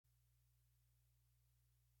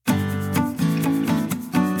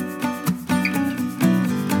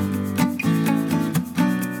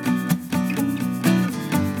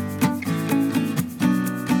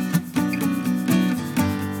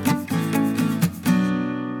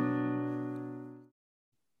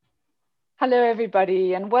Hello,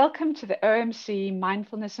 everybody, and welcome to the OMC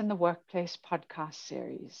Mindfulness in the Workplace podcast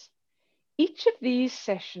series. Each of these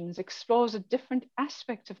sessions explores a different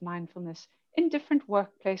aspect of mindfulness in different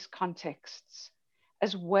workplace contexts,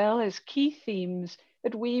 as well as key themes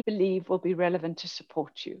that we believe will be relevant to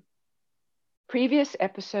support you. Previous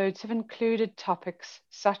episodes have included topics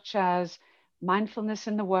such as mindfulness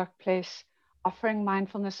in the workplace, offering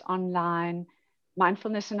mindfulness online,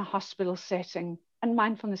 mindfulness in a hospital setting, and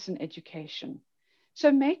mindfulness in education.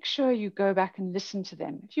 So make sure you go back and listen to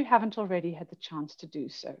them if you haven't already had the chance to do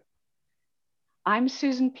so. I'm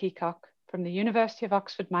Susan Peacock from the University of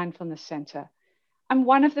Oxford Mindfulness Centre. I'm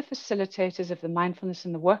one of the facilitators of the Mindfulness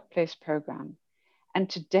in the Workplace program. And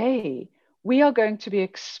today we are going to be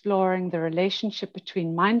exploring the relationship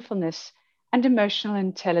between mindfulness and emotional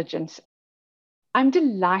intelligence. I'm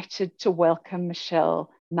delighted to welcome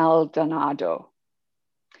Michelle Maldonado.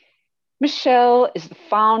 Michelle is the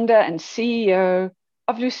founder and CEO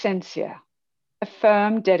of Lucensia, a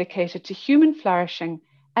firm dedicated to human flourishing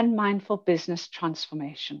and mindful business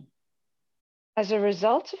transformation. As a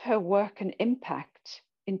result of her work and impact,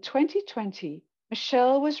 in 2020,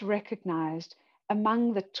 Michelle was recognized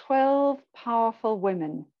among the 12 powerful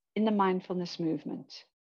women in the mindfulness movement.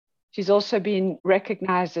 She's also been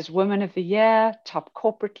recognized as Woman of the Year, Top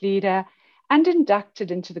Corporate Leader, and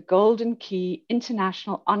inducted into the Golden Key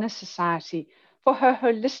International Honor Society for her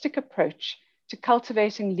holistic approach to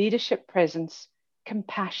cultivating leadership presence,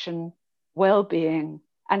 compassion, well-being,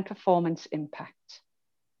 and performance impact.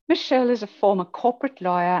 Michelle is a former corporate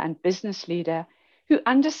lawyer and business leader who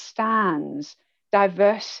understands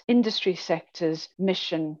diverse industry sectors'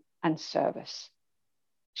 mission and service.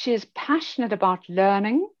 She is passionate about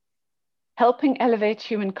learning, helping elevate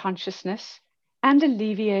human consciousness, and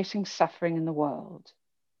alleviating suffering in the world.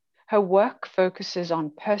 Her work focuses on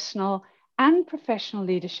personal and professional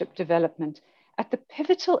leadership development at the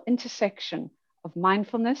pivotal intersection of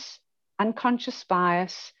mindfulness, unconscious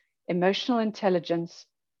bias, emotional intelligence,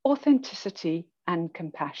 authenticity, and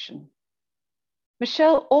compassion.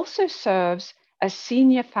 Michelle also serves as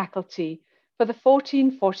senior faculty for the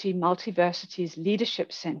 1440 Multiversities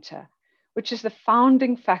Leadership Center, which is the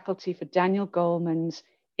founding faculty for Daniel Goleman's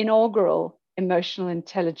inaugural Emotional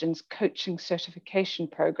Intelligence Coaching Certification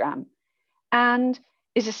Program, and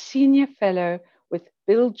is a senior fellow with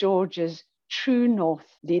Bill George's True North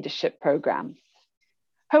Leadership Program.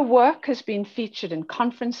 Her work has been featured in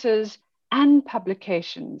conferences and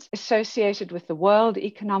publications associated with the World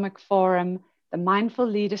Economic Forum, the Mindful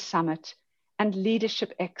Leader Summit, and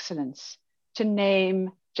Leadership Excellence, to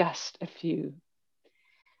name just a few.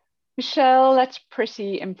 Michelle, that's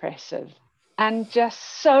pretty impressive. And just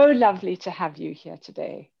so lovely to have you here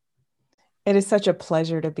today. It is such a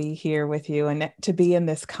pleasure to be here with you and to be in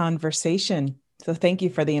this conversation. So thank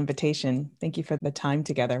you for the invitation. Thank you for the time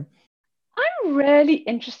together. I'm really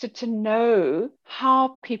interested to know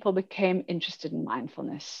how people became interested in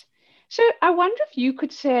mindfulness. So I wonder if you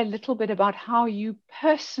could say a little bit about how you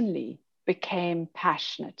personally became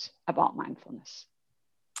passionate about mindfulness.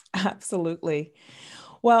 Absolutely.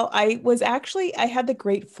 Well, I had the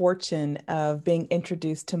great fortune of being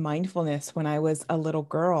introduced to mindfulness when I was a little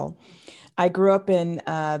girl. I grew up in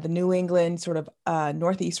the New England, sort of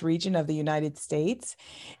northeast region of the United States,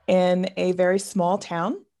 in a very small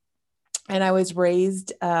town. And I was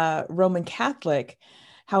raised Roman Catholic.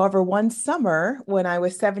 However, one summer when I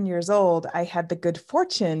was 7 years old, I had the good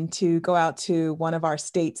fortune to go out to one of our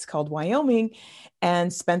states called Wyoming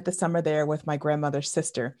and spent the summer there with my grandmother's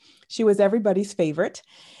sister. She was everybody's favorite,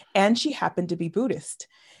 and she happened to be Buddhist.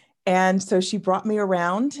 And so she brought me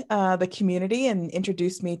around the community and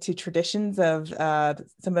introduced me to traditions of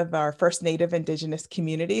some of our First Native Indigenous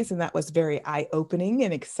communities. And that was very eye-opening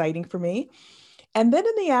and exciting for me. And then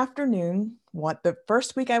in the afternoon, the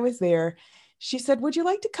first week I was there, she said, "Would you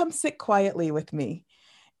like to come sit quietly with me?"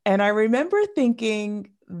 And I remember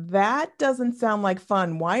thinking, that doesn't sound like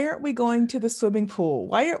fun. Why aren't we going to the swimming pool?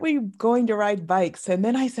 Why aren't we going to ride bikes? And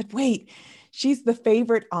then I said, wait, she's the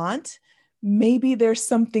favorite aunt. Maybe there's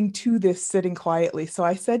something to this sitting quietly. So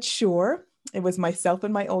I said, sure. It was myself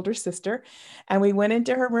and my older sister. And we went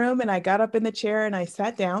into her room and I got up in the chair and I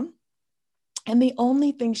sat down. And the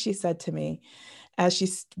only thing she said to me as she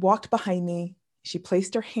walked behind me, she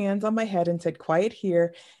placed her hands on my head and said, "Quiet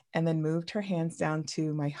here," and then moved her hands down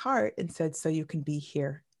to my heart and said, "So you can be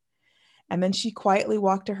here." And then she quietly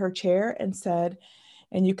walked to her chair and said,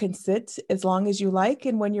 "And you can sit as long as you like.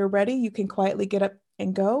 And when you're ready, you can quietly get up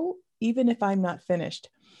and go, even if I'm not finished."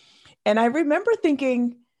 And I remember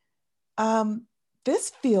thinking, this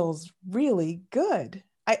feels really good.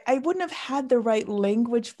 I wouldn't have had the right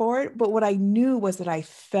language for it, but what I knew was that I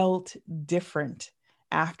felt different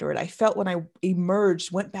after it. I felt when I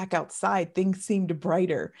emerged, went back outside, things seemed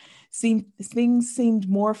brighter, things seemed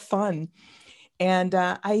more fun. And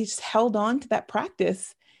I just held on to that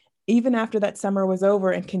practice even after that summer was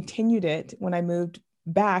over and continued it when I moved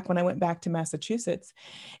back, when I went back to Massachusetts.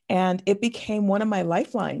 And it became one of my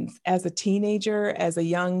lifelines as a teenager, as a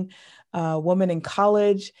young woman in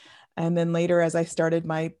college. And then later, as I started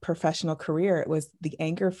my professional career, it was the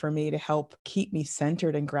anchor for me to help keep me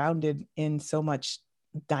centered and grounded in so much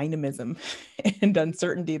dynamism and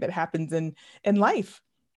uncertainty that happens in life.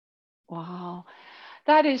 Wow.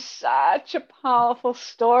 That is such a powerful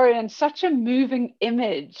story and such a moving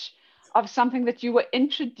image of something that you were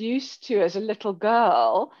introduced to as a little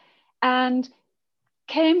girl and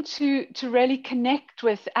came to really connect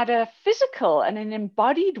with at a physical and an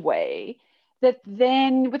embodied way, that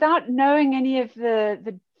then without knowing any of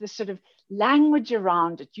the sort of language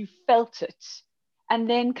around it, you felt it and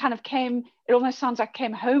then kind of came, it almost sounds like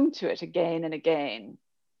came home to it again and again.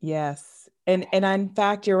 Yes. And in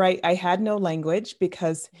fact, you're right. I had no language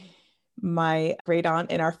because my great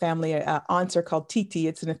aunt in our family, aunts are called Titi.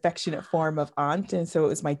 It's an affectionate form of aunt. And so it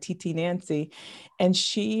was my Titi Nancy. And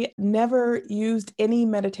she never used any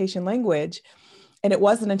meditation language. And it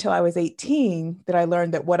wasn't until I was 18 that I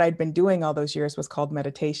learned that what I'd been doing all those years was called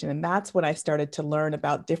meditation. And that's when I started to learn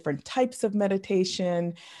about different types of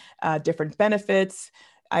meditation, different benefits.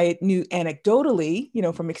 I knew anecdotally,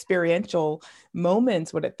 from experiential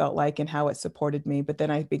moments, what it felt like and how it supported me. But then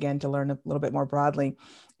I began to learn a little bit more broadly.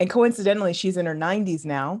 And coincidentally, she's in her 90s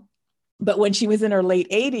now. But when she was in her late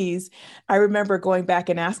 80s, I remember going back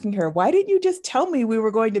and asking her, why didn't you just tell me we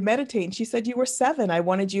were going to meditate? And she said, you were 7. I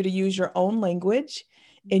wanted you to use your own language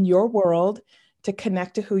in your world to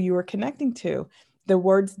connect to who you were connecting to. The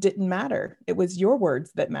words didn't matter. It was your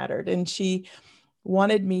words that mattered. And she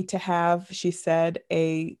wanted me to have, she said,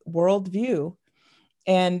 a worldview.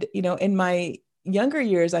 And, in my younger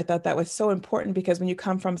years, I thought that was so important because when you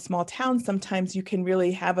come from small towns, sometimes you can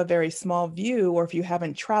really have a very small view, or if you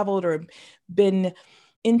haven't traveled or been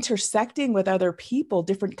intersecting with other people,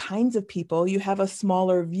 different kinds of people, you have a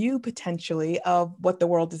smaller view potentially of what the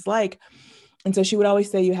world is like. And so she would always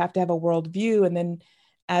say, you have to have a worldview. And then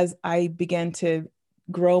as I began to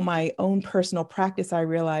grow my own personal practice, I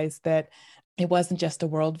realized that it wasn't just a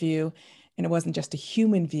worldview and it wasn't just a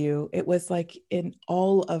human view. It was like an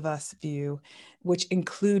all of us view, which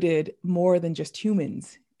included more than just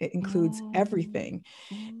humans. It includes everything.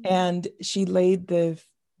 And she laid the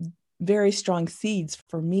very strong seeds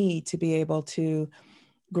for me to be able to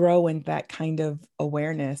grow in that kind of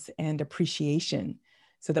awareness and appreciation,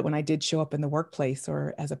 so that when I did show up in the workplace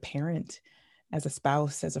or as a parent, as a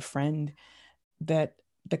spouse, as a friend, that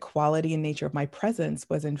the quality and nature of my presence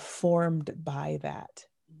was informed by that.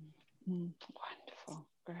 Wonderful.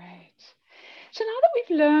 Great. So now that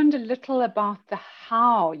we've learned a little about the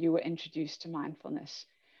how you were introduced to mindfulness,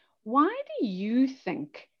 why do you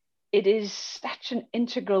think it is such an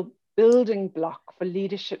integral building block for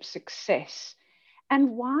leadership success?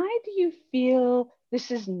 And why do you feel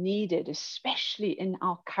this is needed, especially in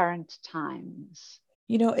our current times?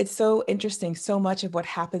 It's so interesting. So much of what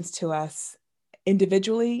happens to us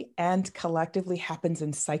individually and collectively happens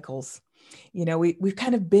in cycles. We've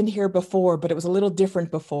kind of been here before, but it was a little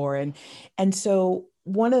different before. And so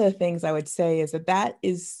one of the things I would say is that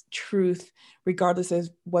is truth, regardless of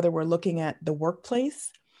whether we're looking at the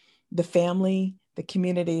workplace, the family, the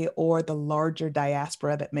community, or the larger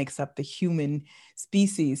diaspora that makes up the human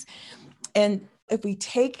species. And if we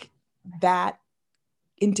take that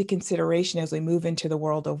into consideration as we move into the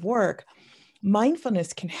world of work,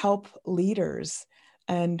 mindfulness can help leaders.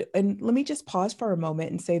 And let me just pause for a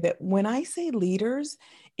moment and say that when I say leaders,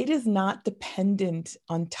 it is not dependent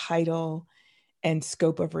on title and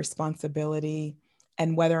scope of responsibility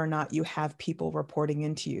and whether or not you have people reporting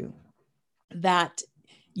into you. That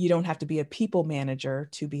you don't have to be a people manager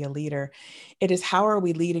to be a leader. It is how are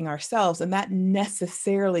we leading ourselves? And that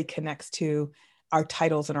necessarily connects to our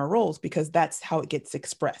titles and our roles, because that's how it gets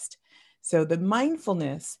expressed. So the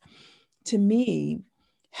mindfulness, to me,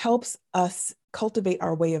 helps us cultivate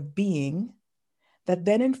our way of being that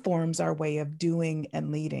then informs our way of doing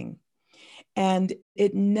and leading. And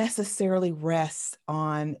it necessarily rests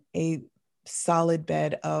on a solid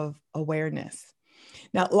bed of awareness.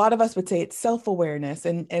 Now, a lot of us would say it's self-awareness.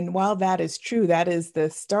 And while that is true, that is the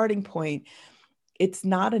starting point, it's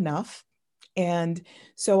not enough. And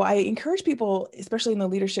so I encourage people, especially in the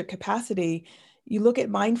leadership capacity, you look at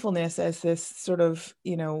mindfulness as this sort of,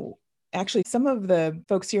 Actually, some of the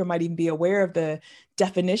folks here might even be aware of the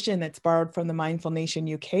definition that's borrowed from the Mindful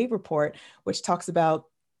Nation UK report, which talks about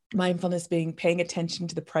mindfulness being paying attention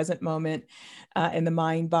to the present moment in the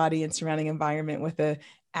mind, body, and surrounding environment with a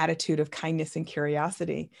attitude of kindness and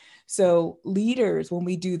curiosity. So leaders, when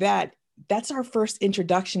we do that, that's our first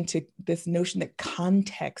introduction to this notion that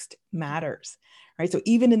context matters, right? So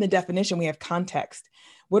even in the definition, we have context.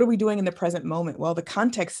 What are we doing in the present moment? Well, the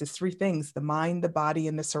context is three things: the mind, the body,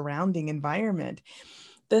 and the surrounding environment.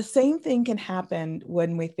 The same thing can happen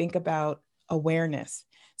when we think about awareness.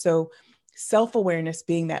 So self-awareness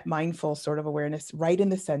being that mindful sort of awareness right in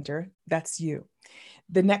the center, that's you.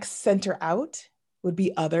 The next center out would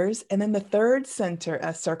be others. And then the third center,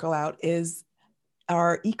 circle out, is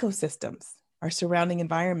our ecosystems, our surrounding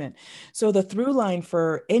environment. So the through line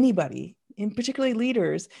for anybody, in particularly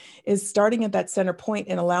leaders, is starting at that center point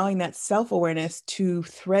and allowing that self-awareness to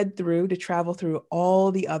thread through, to travel through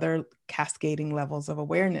all the other cascading levels of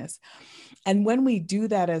awareness. And when we do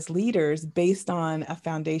that as leaders, based on a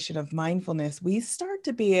foundation of mindfulness, we start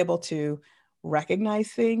to be able to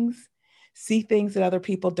recognize things, see things that other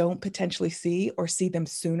people don't potentially see, or see them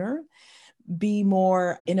sooner, be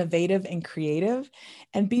more innovative and creative,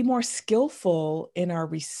 and be more skillful in our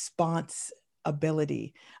response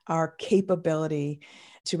ability, our capability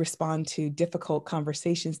to respond to difficult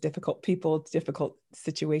conversations, difficult people, difficult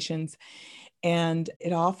situations. And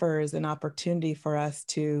it offers an opportunity for us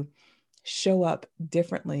to show up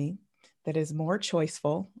differently, that is more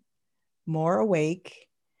choiceful, more awake,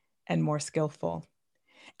 and more skillful.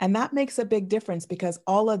 And that makes a big difference, because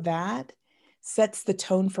all of that sets the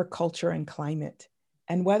tone for culture and climate,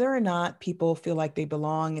 and whether or not people feel like they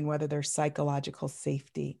belong, and whether there's psychological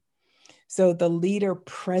safety. So the leader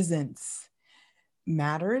presence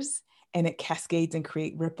matters, and it cascades and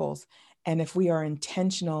create ripples. And if we are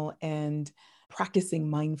intentional and practicing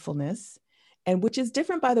mindfulness, and which is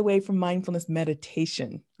different, by the way, from mindfulness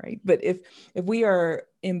meditation, right? But if we are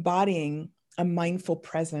embodying a mindful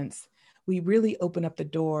presence, we really open up the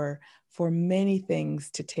door for many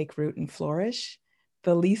things to take root and flourish,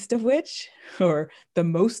 the least of which, or the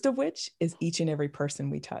most of which, is each and every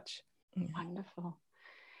person we touch. Wonderful.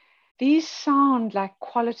 These sound like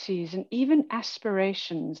qualities and even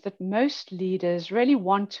aspirations that most leaders really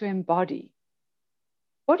want to embody.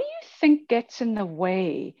 What do you think gets in the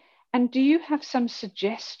way? And do you have some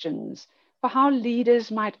suggestions for how leaders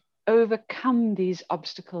might overcome these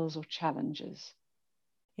obstacles or challenges?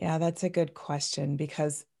 Yeah, that's a good question,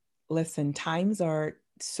 because listen, times are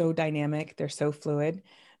so dynamic, they're so fluid.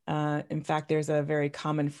 In fact, there's a very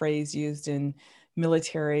common phrase used in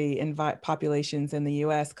military populations in the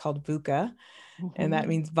US called VUCA, and that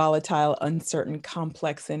means volatile, uncertain,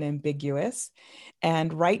 complex, and ambiguous.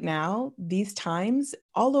 And right now, these times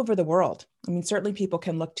all over the world, I mean, certainly people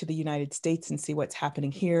can look to the United States and see what's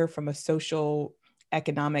happening here from a social,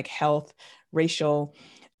 economic, health, racial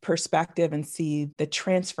perspective, and see the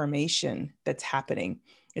transformation that's happening.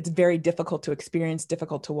 It's very difficult to experience,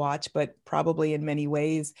 difficult to watch, but probably in many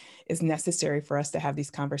ways is necessary for us to have these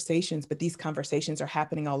conversations. But these conversations are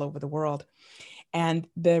happening all over the world. And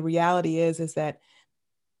the reality is that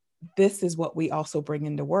this is what we also bring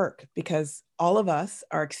into work, because all of us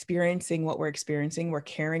are experiencing what we're experiencing. We're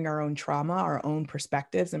carrying our own trauma, our own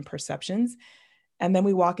perspectives and perceptions. And then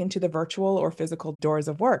we walk into the virtual or physical doors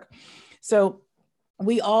of work. So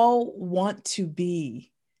we all want to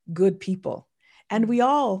be good people, and we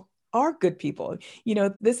all are good people. You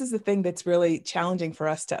know, this is the thing that's really challenging for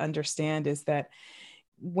us to understand, is that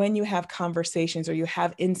when you have conversations or you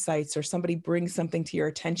have insights, or somebody brings something to your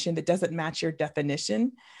attention that doesn't match your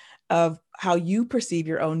definition of how you perceive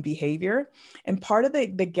your own behavior. And part of the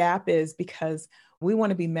gap is because we want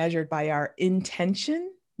to be measured by our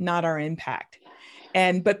intention, not our impact.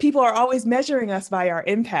 But people are always measuring us by our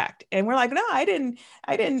impact. And we're like, no, I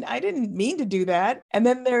didn't mean to do that. And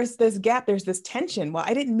then there's this gap, there's this tension. Well,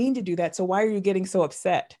 I didn't mean to do that. So why are you getting so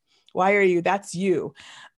upset? Why are you? That's you.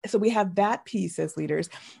 So we have that piece as leaders.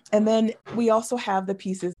 And then we also have the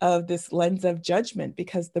pieces of this lens of judgment,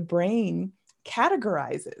 because the brain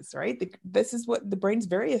categorizes, right? This is what the brain's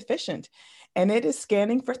very efficient, and it is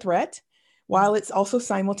scanning for threat, while it's also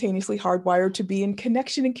simultaneously hardwired to be in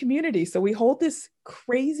connection and community. So we hold this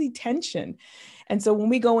crazy tension. And so when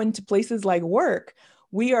we go into places like work,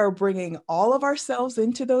 we are bringing all of ourselves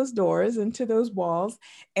into those doors, into those walls,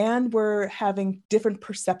 and we're having different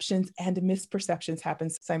perceptions and misperceptions happen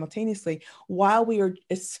simultaneously, while we are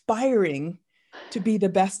aspiring to be the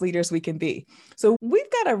best leaders we can be. So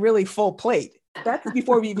we've got a really full plate. That's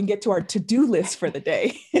before we even get to our to-do list for the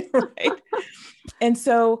day, right? And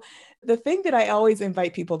so The thing that I always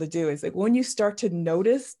invite people to do is like when you start to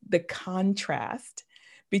notice the contrast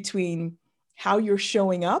between how you're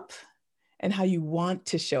showing up and how you want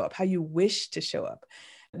to show up, how you wish to show up,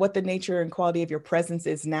 what the nature and quality of your presence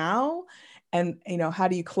is now, and how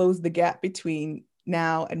do you close the gap between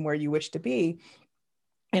now and where you wish to be.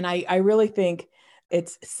 And I really think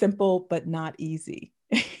it's simple but not easy.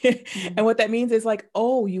 And what that means is like,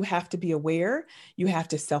 oh, you have to be aware, you have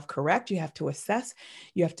to self-correct, you have to assess,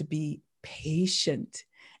 you have to be patient,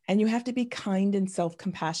 and you have to be kind and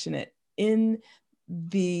self-compassionate in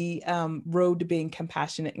the road to being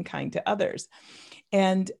compassionate and kind to others.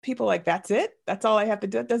 And people are like, that's it? That's all I have to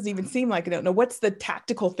do? It doesn't even seem like I don't know. What's the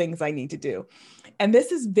tactical things I need to do? And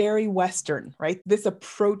this is very Western, right? This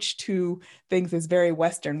approach to things is very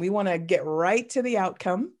Western. We want to get right to the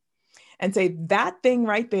outcome and say that thing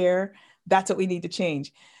right there, that's what we need to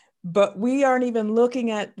change. But we aren't even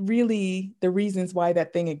looking at really the reasons why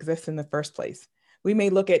that thing exists in the first place. We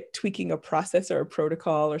may look at tweaking a process or a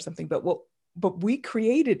protocol or something, but we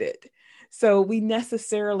created it. So we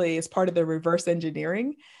necessarily, as part of the reverse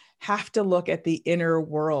engineering, have to look at the inner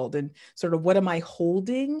world and sort of what am I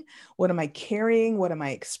holding? What am I carrying? What am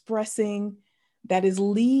I expressing that is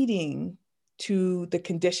leading to the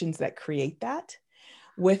conditions that create that,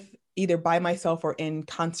 with either by myself or in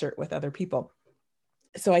concert with other people.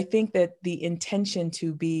 So I think that the intention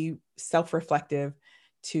to be self-reflective,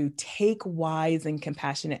 to take wise and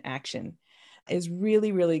compassionate action is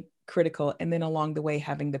really, really critical. And then along the way,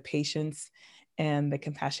 having the patience and the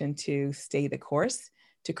compassion to stay the course,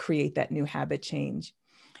 to create that new habit change.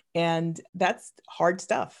 And that's hard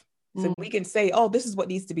stuff. So we can say, oh, this is what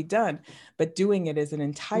needs to be done, but doing it is an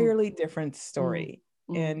entirely different story.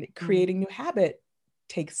 And creating new habit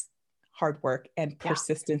takes hard work and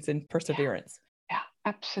persistence and perseverance. Yeah,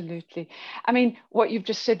 absolutely. I mean, what you've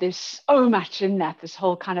just said, there's so much in that, this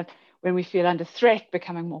whole kind of when we feel under threat,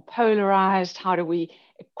 becoming more polarized, how do we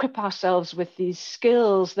equip ourselves with these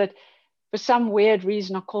skills that for some weird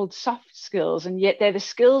reason are called soft skills, and yet they're the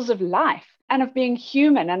skills of life and of being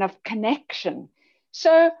human and of connection.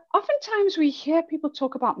 So oftentimes we hear people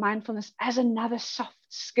talk about mindfulness as another soft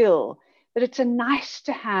skill, that it's a nice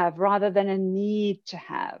to have rather than a need to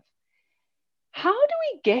have. How do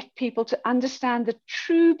we get people to understand the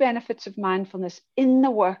true benefits of mindfulness in the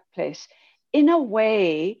workplace in a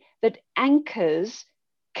way that anchors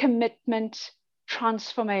commitment,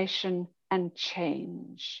 transformation, and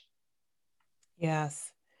change?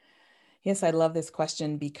 Yes. Yes, I love this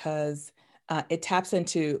question because it taps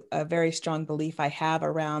into a very strong belief I have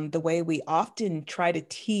around the way we often try to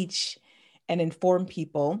teach and inform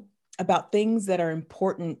people about things that are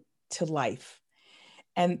important to life.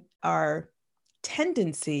 And our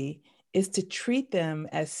tendency is to treat them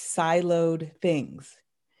as siloed things.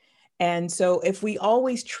 And so if we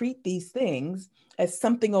always treat these things as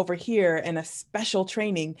something over here and a special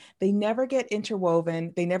training, they never get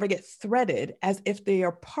interwoven, they never get threaded as if they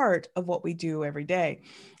are part of what we do every day.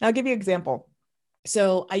 I'll give you an example.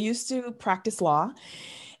 So I used to practice law.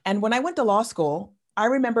 And when I went to law school, I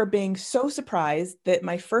remember being so surprised that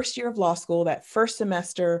my first year of law school, that first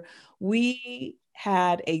semester, we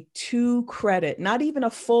had a 2-credit, not even a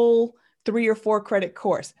full 3 or 4 credit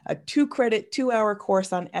course, a 2-credit, 2-hour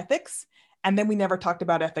course on ethics. And then we never talked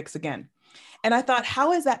about ethics again. And I thought,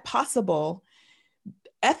 how is that possible?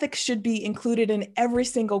 Ethics should be included in every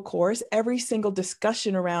single course, every single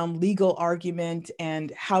discussion around legal argument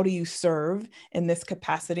and how do you serve in this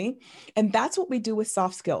capacity. And that's what we do with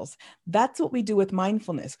soft skills. That's what we do with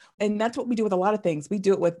mindfulness. And that's what we do with a lot of things. We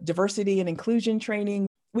do it with diversity and inclusion training.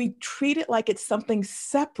 We treat it like it's something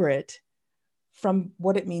separate from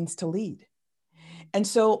what it means to lead. And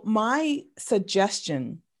so my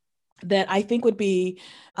suggestion that I think would be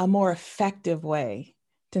a more effective way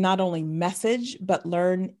to not only message, but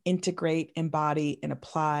learn, integrate, embody, and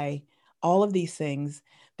apply all of these things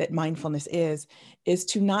that mindfulness is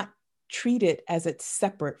to not treat it as it's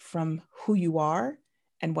separate from who you are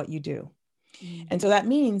and what you do. And so that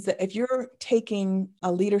means that if you're taking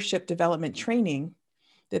a leadership development training,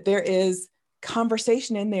 that there is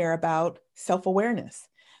conversation in there about self-awareness.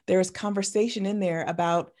 There is conversation in there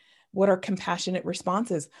about what are compassionate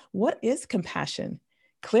responses. What is compassion?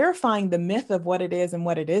 Clarifying the myth of what it is and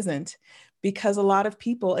what it isn't, because a lot of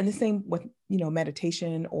people, and the same with,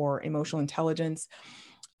 meditation or emotional intelligence,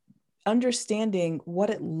 understanding what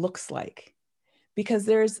it looks like, because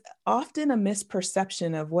there's often a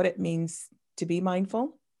misperception of what it means to be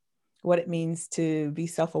mindful, what it means to be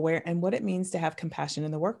self-aware, and what it means to have compassion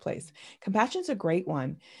in the workplace. Compassion is a great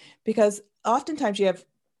one because oftentimes you have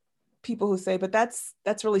people who say, but that's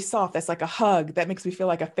really soft. That's like a hug. That makes me feel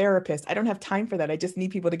like a therapist. I don't have time for that. I just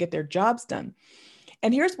need people to get their jobs done.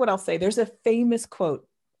 And here's what I'll say. There's a famous quote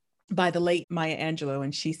by the late Maya Angelou,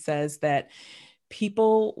 and she says that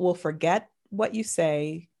people will forget what you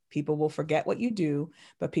say, people will forget what you do,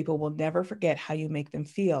 but people will never forget how you make them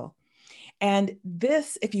feel. And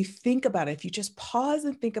this, if you think about it, if you just pause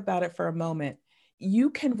and think about it for a moment, you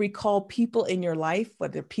can recall people in your life,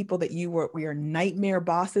 whether people that you were your nightmare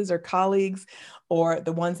bosses or colleagues, or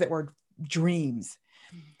the ones that were dreams.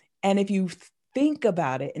 And if you think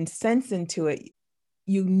about it and sense into it,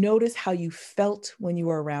 you notice how you felt when you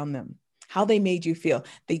were around them, how they made you feel.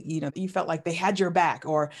 You felt like they had your back,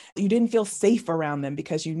 or you didn't feel safe around them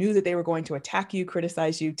because you knew that they were going to attack you,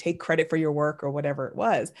 criticize you, take credit for your work, or whatever it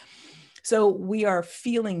was. So we are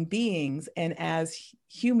feeling beings. And as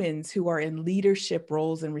humans who are in leadership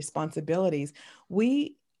roles and responsibilities,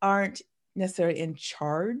 we aren't necessarily in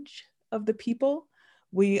charge of the people.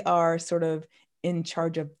 We are sort of in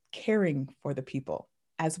charge of caring for the people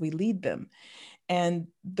as we lead them. And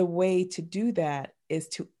the way to do that is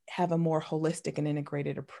to have a more holistic and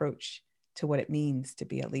integrated approach to what it means to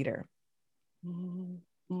be a leader.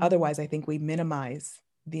 Mm-hmm. Otherwise, I think we minimize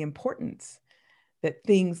the importance that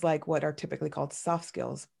things like what are typically called soft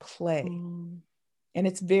skills play. And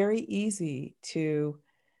it's very easy to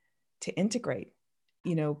integrate.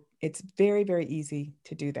 It's very, very easy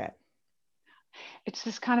to do that. It's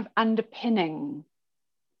this kind of underpinning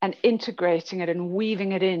and integrating it and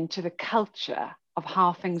weaving it into the culture of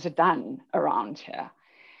how things are done around here.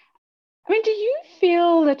 I mean, do you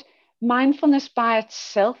feel that mindfulness by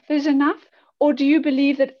itself is enough? Or do you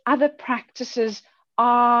believe that other practices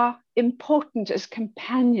are important as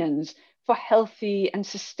companions for healthy and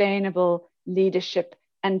sustainable leadership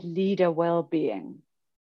and leader well-being?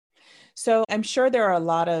 So I'm sure there are a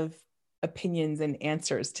lot of opinions and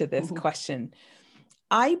answers to this question.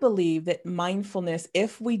 I believe that mindfulness,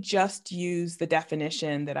 if we just use the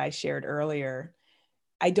definition that I shared earlier,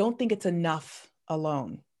 I don't think it's enough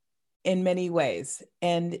alone in many ways.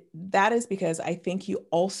 And that is because I think you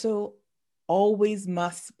also always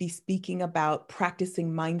must be speaking about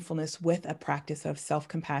practicing mindfulness with a practice of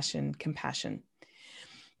self-compassion, compassion.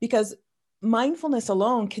 Because mindfulness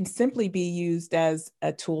alone can simply be used as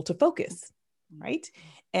a tool to focus, right?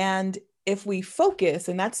 And if we focus,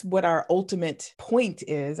 and that's what our ultimate point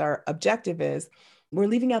is, our objective is, we're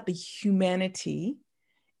leaving out the humanity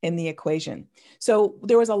in the equation. So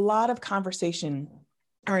there was a lot of conversation.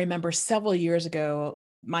 I remember several years ago,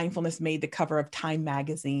 mindfulness made the cover of Time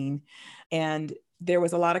magazine. And there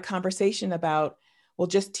was a lot of conversation about, well,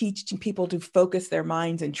 just teaching people to focus their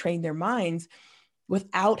minds and train their minds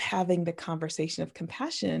without having the conversation of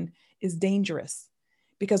compassion is dangerous,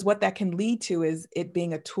 because what that can lead to is it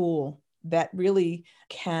being a tool that really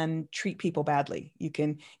can treat people badly. You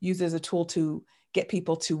can use it as a tool to get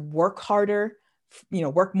people to work harder,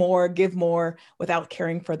 work more, give more without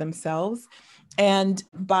caring for themselves. And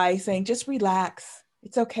by saying, just relax,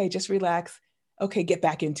 it's okay, just relax. Okay, get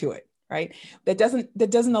back into it, right? That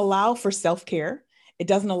doesn't allow for self-care. It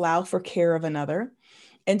doesn't allow for care of another.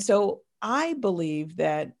 And so I believe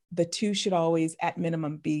that the two should always, at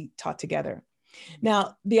minimum, be taught together.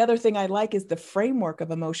 Now, the other thing I like is the framework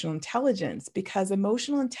of emotional intelligence, because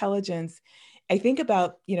emotional intelligence, I think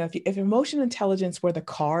about, if emotional intelligence were the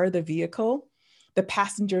car, the vehicle, the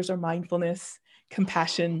passengers are mindfulness,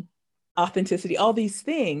 compassion, authenticity, all these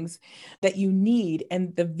things that you need,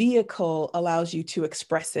 and the vehicle allows you to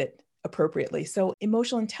express it appropriately. So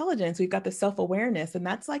emotional intelligence, we've got the self-awareness, and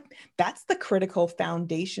that's the critical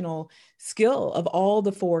foundational skill of all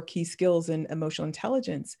the 4 key skills in emotional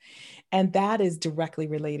intelligence. And that is directly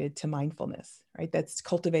related to mindfulness, right? That's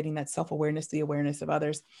cultivating that self-awareness, the awareness of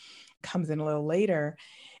others comes in a little later.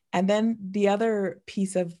 And then the other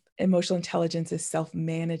piece of emotional intelligence is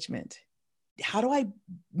self-management. How do I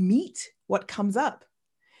meet what comes up?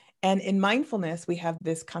 And in mindfulness, we have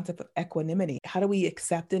this concept of equanimity. How do we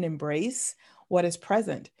accept and embrace what is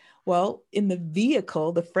present? Well, in the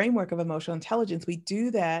vehicle, the framework of emotional intelligence, we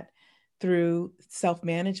do that through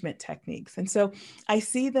self-management techniques. And so I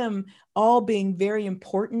see them all being very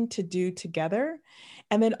important to do together.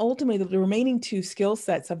 And then ultimately, the remaining 2 skill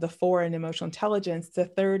sets of the 4 in emotional intelligence, the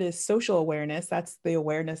third is social awareness. That's the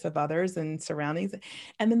awareness of others and surroundings.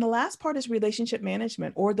 And then the last part is relationship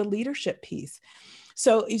management, or the leadership piece.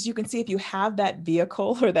 So as you can see, if you have that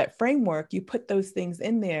vehicle or that framework, you put those things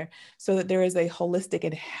in there so that there is a holistic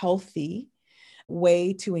and healthy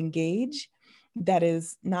way to engage that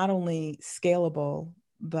is not only scalable,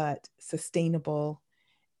 but sustainable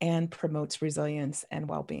and promotes resilience and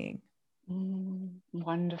well-being.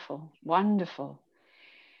 Wonderful, wonderful.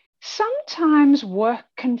 Sometimes work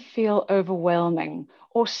can feel overwhelming,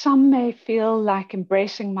 or some may feel like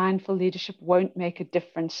embracing mindful leadership won't make a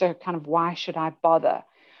difference. So, kind of, why should I bother?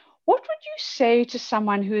 What would you say to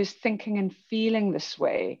someone who is thinking and feeling this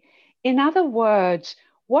way? In other words,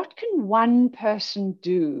 what can one person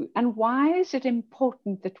do, and why is it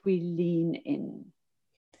important that we lean in?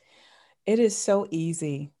 It is so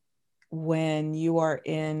easy when you are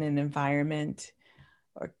in an environment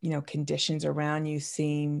or conditions around you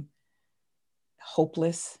seem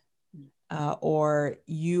hopeless, or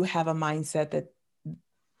you have a mindset that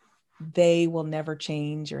they will never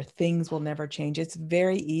change or things will never change. It's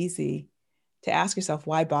very easy to ask yourself,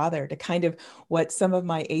 why bother? To kind of what some of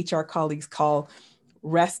my HR colleagues call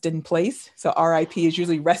rest in place. So RIP is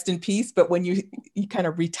usually rest in peace, but when you kind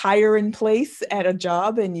of retire in place at a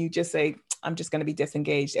job and you just say, I'm just going to be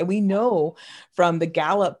disengaged. And we know from the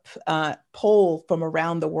Gallup poll from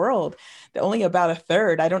around the world that only about a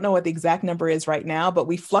third, I don't know what the exact number is right now, but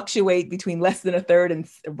we fluctuate between less than a third and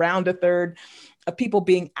around a third of people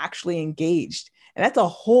being actually engaged. And that's a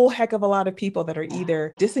whole heck of a lot of people that are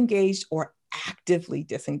either disengaged or actively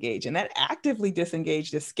disengaged. And that actively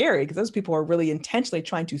disengaged is scary because those people are really intentionally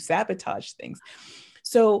trying to sabotage things.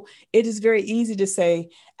 So it is very easy to say,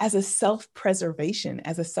 as a self-preservation,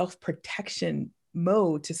 as a self-protection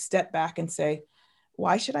mode, to step back and say,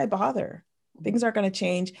 why should I bother? Things aren't going to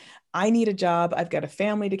change. I need a job. I've got a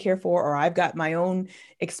family to care for, or I've got my own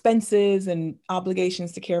expenses and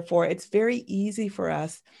obligations to care for. It's very easy for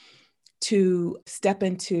us to step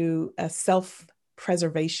into a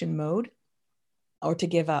self-preservation mode or to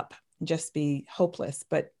give up and just be hopeless,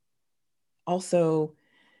 but also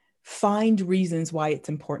find reasons why it's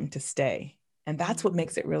important to stay. And that's what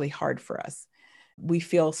makes it really hard for us. We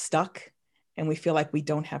feel stuck and we feel like we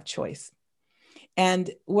don't have choice. And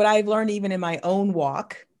what I've learned even in my own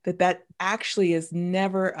walk, that actually is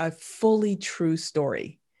never a fully true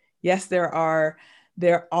story. Yes, there are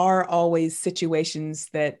always situations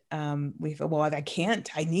that we feel, well,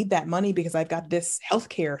 I need that money because I've got this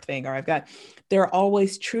healthcare thing, or there are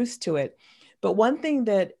always truths to it. But one thing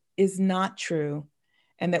that is not true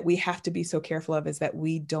and that we have to be so careful of is that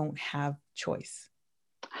we don't have choice.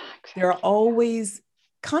 Exactly. There are always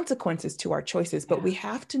consequences to our choices, but we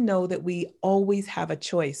have to know that we always have a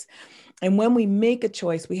choice. And when we make a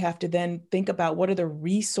choice, we have to then think about what are the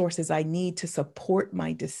resources I need to support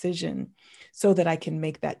my decision so that I can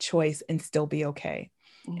make that choice and still be okay.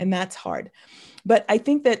 And that's hard. But I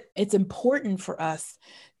think that it's important for us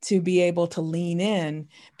to be able to lean in,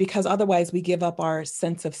 because otherwise we give up our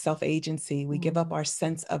sense of self-agency. We give up our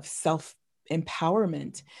sense of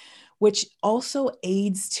self-empowerment, which also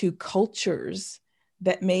aids to cultures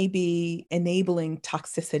that may be enabling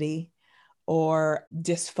toxicity or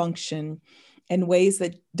dysfunction in ways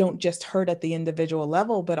that don't just hurt at the individual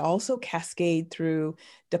level, but also cascade through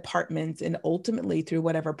departments and ultimately through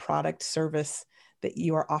whatever product service that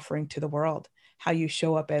you are offering to the world, how you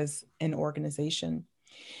show up as an organization.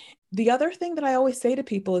 The other thing that I always say to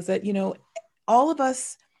people is that, all of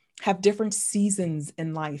us have different seasons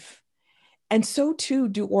in life. And so too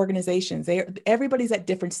do organizations. Everybody's at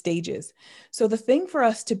different stages. So the thing for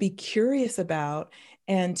us to be curious about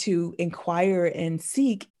and to inquire and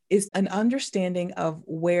seek is an understanding of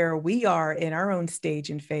where we are in our own stage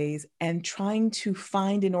and phase, and trying to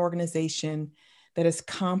find an organization that is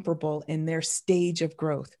comparable in their stage of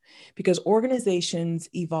growth, because organizations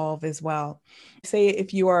evolve as well. Say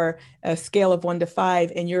if you are a scale of 1 to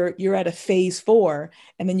 5 and you're at a phase 4,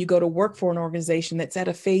 and then you go to work for an organization that's at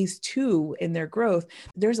a phase 2 in their growth,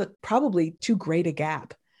 there's probably too great a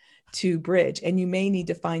gap to bridge, and you may need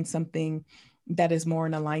to find something that is more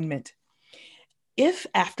in alignment. If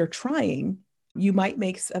after trying, you might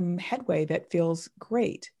make some headway that feels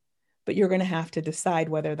great, but you're going to have to decide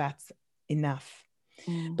whether that's enough.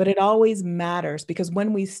 But it always matters, because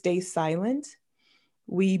when we stay silent,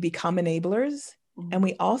 we become enablers, and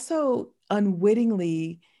we also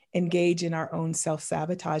unwittingly engage in our own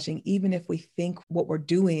self-sabotaging, even if we think what we're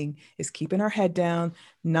doing is keeping our head down,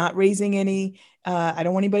 not raising any, I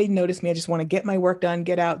don't want anybody to notice me. I just want to get my work done,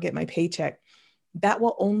 get out, get my paycheck. That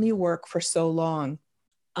will only work for so long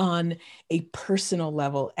on a personal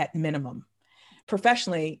level at minimum.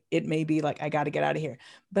 Professionally, it may be like, I got to get out of here.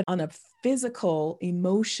 But on a physical,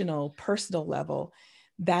 emotional, personal level,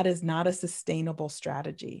 that is not a sustainable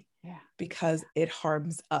strategy, because it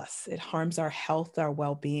harms us. It harms our health, our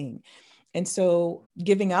well-being. And so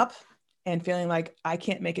giving up and feeling like I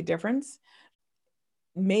can't make a difference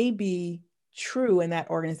may be true in that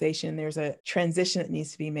organization. There's a transition that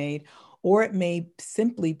needs to be made, or it may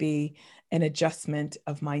simply be an adjustment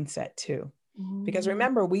of mindset too. Because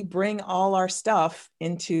remember, we bring all our stuff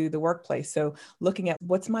into the workplace. So looking at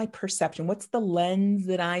what's my perception, what's the lens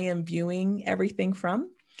that I am viewing everything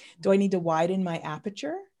from? Do I need to widen my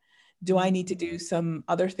aperture? Do I need to do some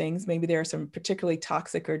other things? Maybe there are some particularly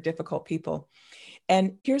toxic or difficult people.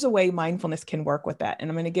 And here's a way mindfulness can work with that. And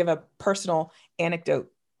I'm going to give a personal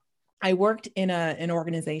anecdote. I worked in an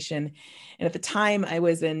organization, and at the time I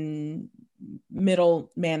was in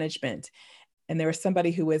middle management. And there was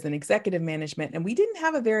somebody who was in executive management, and we didn't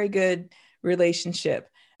have a very good relationship.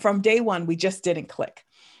 From day one, we just didn't click.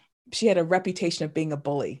 She had a reputation of being a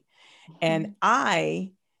bully. And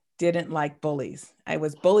I didn't like bullies. I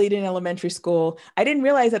was bullied in elementary school. I didn't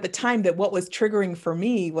realize at the time that what was triggering for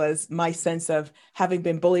me was my sense of having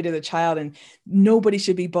been bullied as a child, and nobody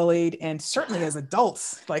should be bullied. And certainly as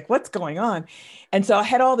adults, like, what's going on? And so I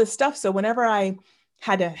had all this stuff. So whenever I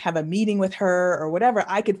had to have a meeting with her or whatever,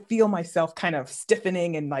 I could feel myself kind of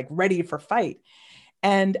stiffening and like ready for fight.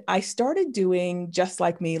 And I started doing Just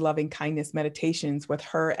Like Me loving kindness meditations with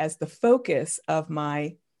her as the focus of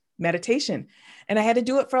my meditation. And I had to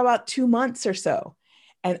do it for about 2 months or so.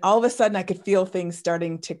 And all of a sudden I could feel things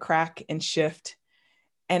starting to crack and shift.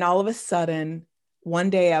 And all of a sudden,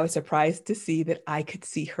 one day I was surprised to see that I could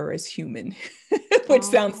see her as human, which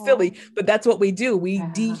sounds silly, but that's what we do. We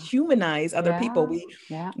dehumanize other people.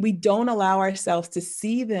 We don't allow ourselves to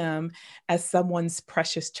see them as someone's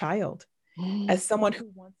precious child, as someone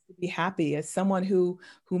who wants to be happy, as someone who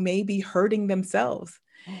may be hurting themselves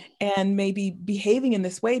and maybe behaving in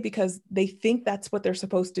this way because they think that's what they're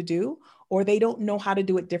supposed to do, or they don't know how to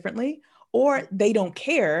do it differently, or they don't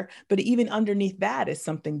care. But even underneath that is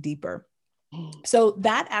something deeper. So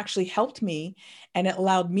that actually helped me, and it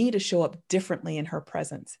allowed me to show up differently in her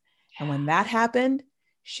presence. And when that happened,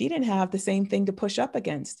 she didn't have the same thing to push up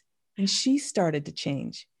against, and she started to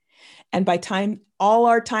change. And by time all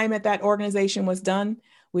our time at that organization was done,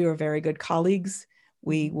 we were very good colleagues.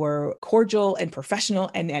 We were cordial and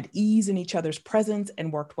professional and at ease in each other's presence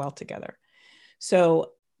and worked well together.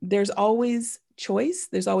 So there's always choice.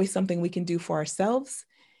 There's always something we can do for ourselves.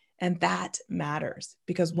 And that matters,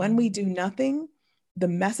 because when we do nothing, the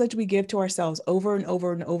message we give to ourselves over and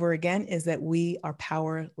over and over again is that we are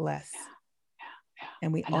powerless.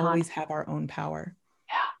 And we always have our own power.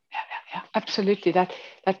 Yeah, absolutely. That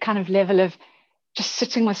kind of level of just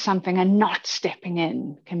sitting with something and not stepping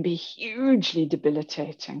in can be hugely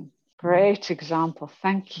debilitating. Great example.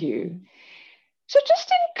 Thank you. So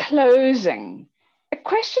just in closing, a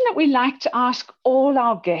question that we like to ask all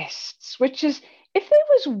our guests, which is, if there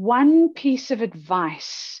was one piece of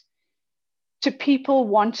advice to people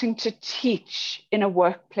wanting to teach in a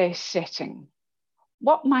workplace setting,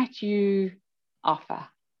 what might you offer?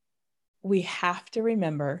 We have to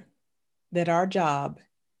remember that our job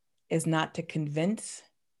is not to convince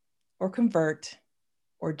or convert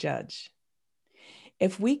or judge.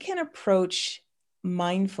 If we can approach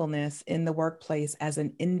mindfulness in the workplace as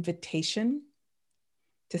an invitation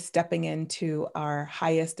to stepping into our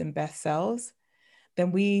highest and best selves,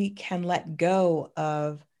 then we can let go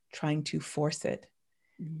of trying to force it.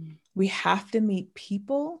 We have to meet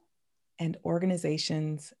people and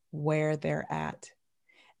organizations where they're at.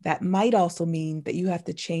 That might also mean that you have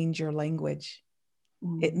to change your language.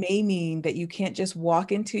 It may mean that you can't just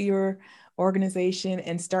walk into your organization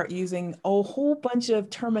and start using a whole bunch of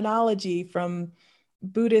terminology from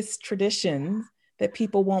Buddhist traditions that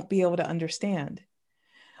people won't be able to understand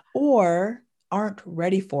or aren't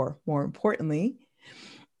ready for, more importantly.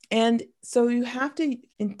 And so you have to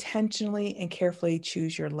intentionally and carefully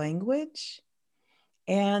choose your language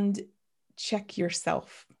and check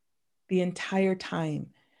yourself the entire time.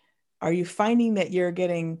 Are you finding that you're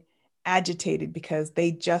getting agitated because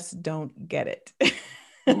they just don't get it?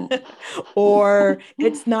 Or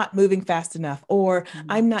it's not moving fast enough, or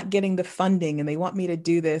I'm not getting the funding and they want me to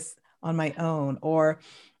do this on my own, or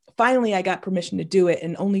finally I got permission to do it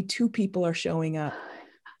and only 2 people are showing up,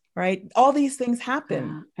 right? All these things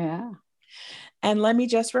happen. And let me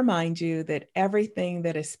just remind you that everything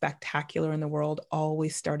that is spectacular in the world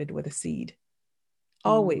always started with a seed.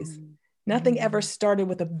 Always. Nothing ever started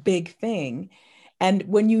with a big thing. And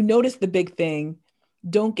when you notice the big thing,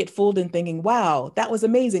 don't get fooled in thinking, wow, that was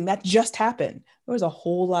amazing. That just happened. There was a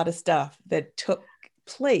whole lot of stuff that took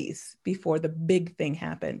place before the big thing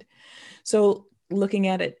happened. So looking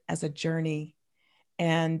at it as a journey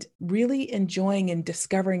and really enjoying and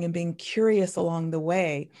discovering and being curious along the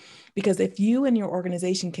way. Because if you and your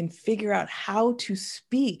organization can figure out how to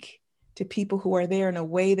speak to people who are there in a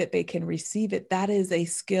way that they can receive it, that is a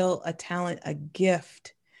skill, a talent, a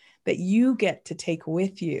gift that you get to take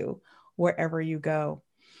with you wherever you go.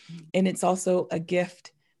 And it's also a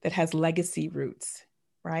gift that has legacy roots,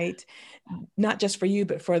 right? Not just for you,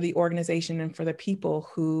 but for the organization and for the people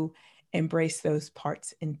who embrace those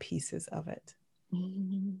parts and pieces of it.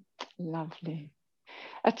 Lovely.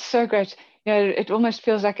 That's so great. It almost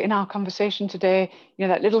feels like in our conversation today,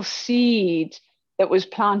 that little seed that was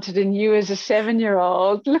planted in you as a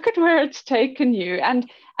 7-year-old, look at where it's taken you. And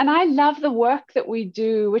I love the work that we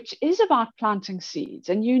do, which is about planting seeds,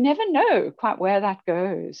 and you never know quite where that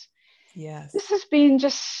goes. Yes. This has been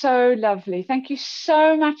just so lovely. Thank you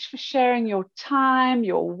so much for sharing your time,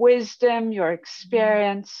 your wisdom, your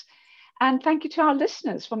experience. And thank you to our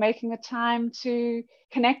listeners for making the time to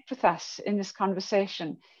connect with us in this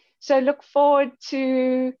conversation. So look forward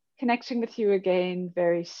to connecting with you again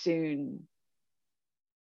very soon.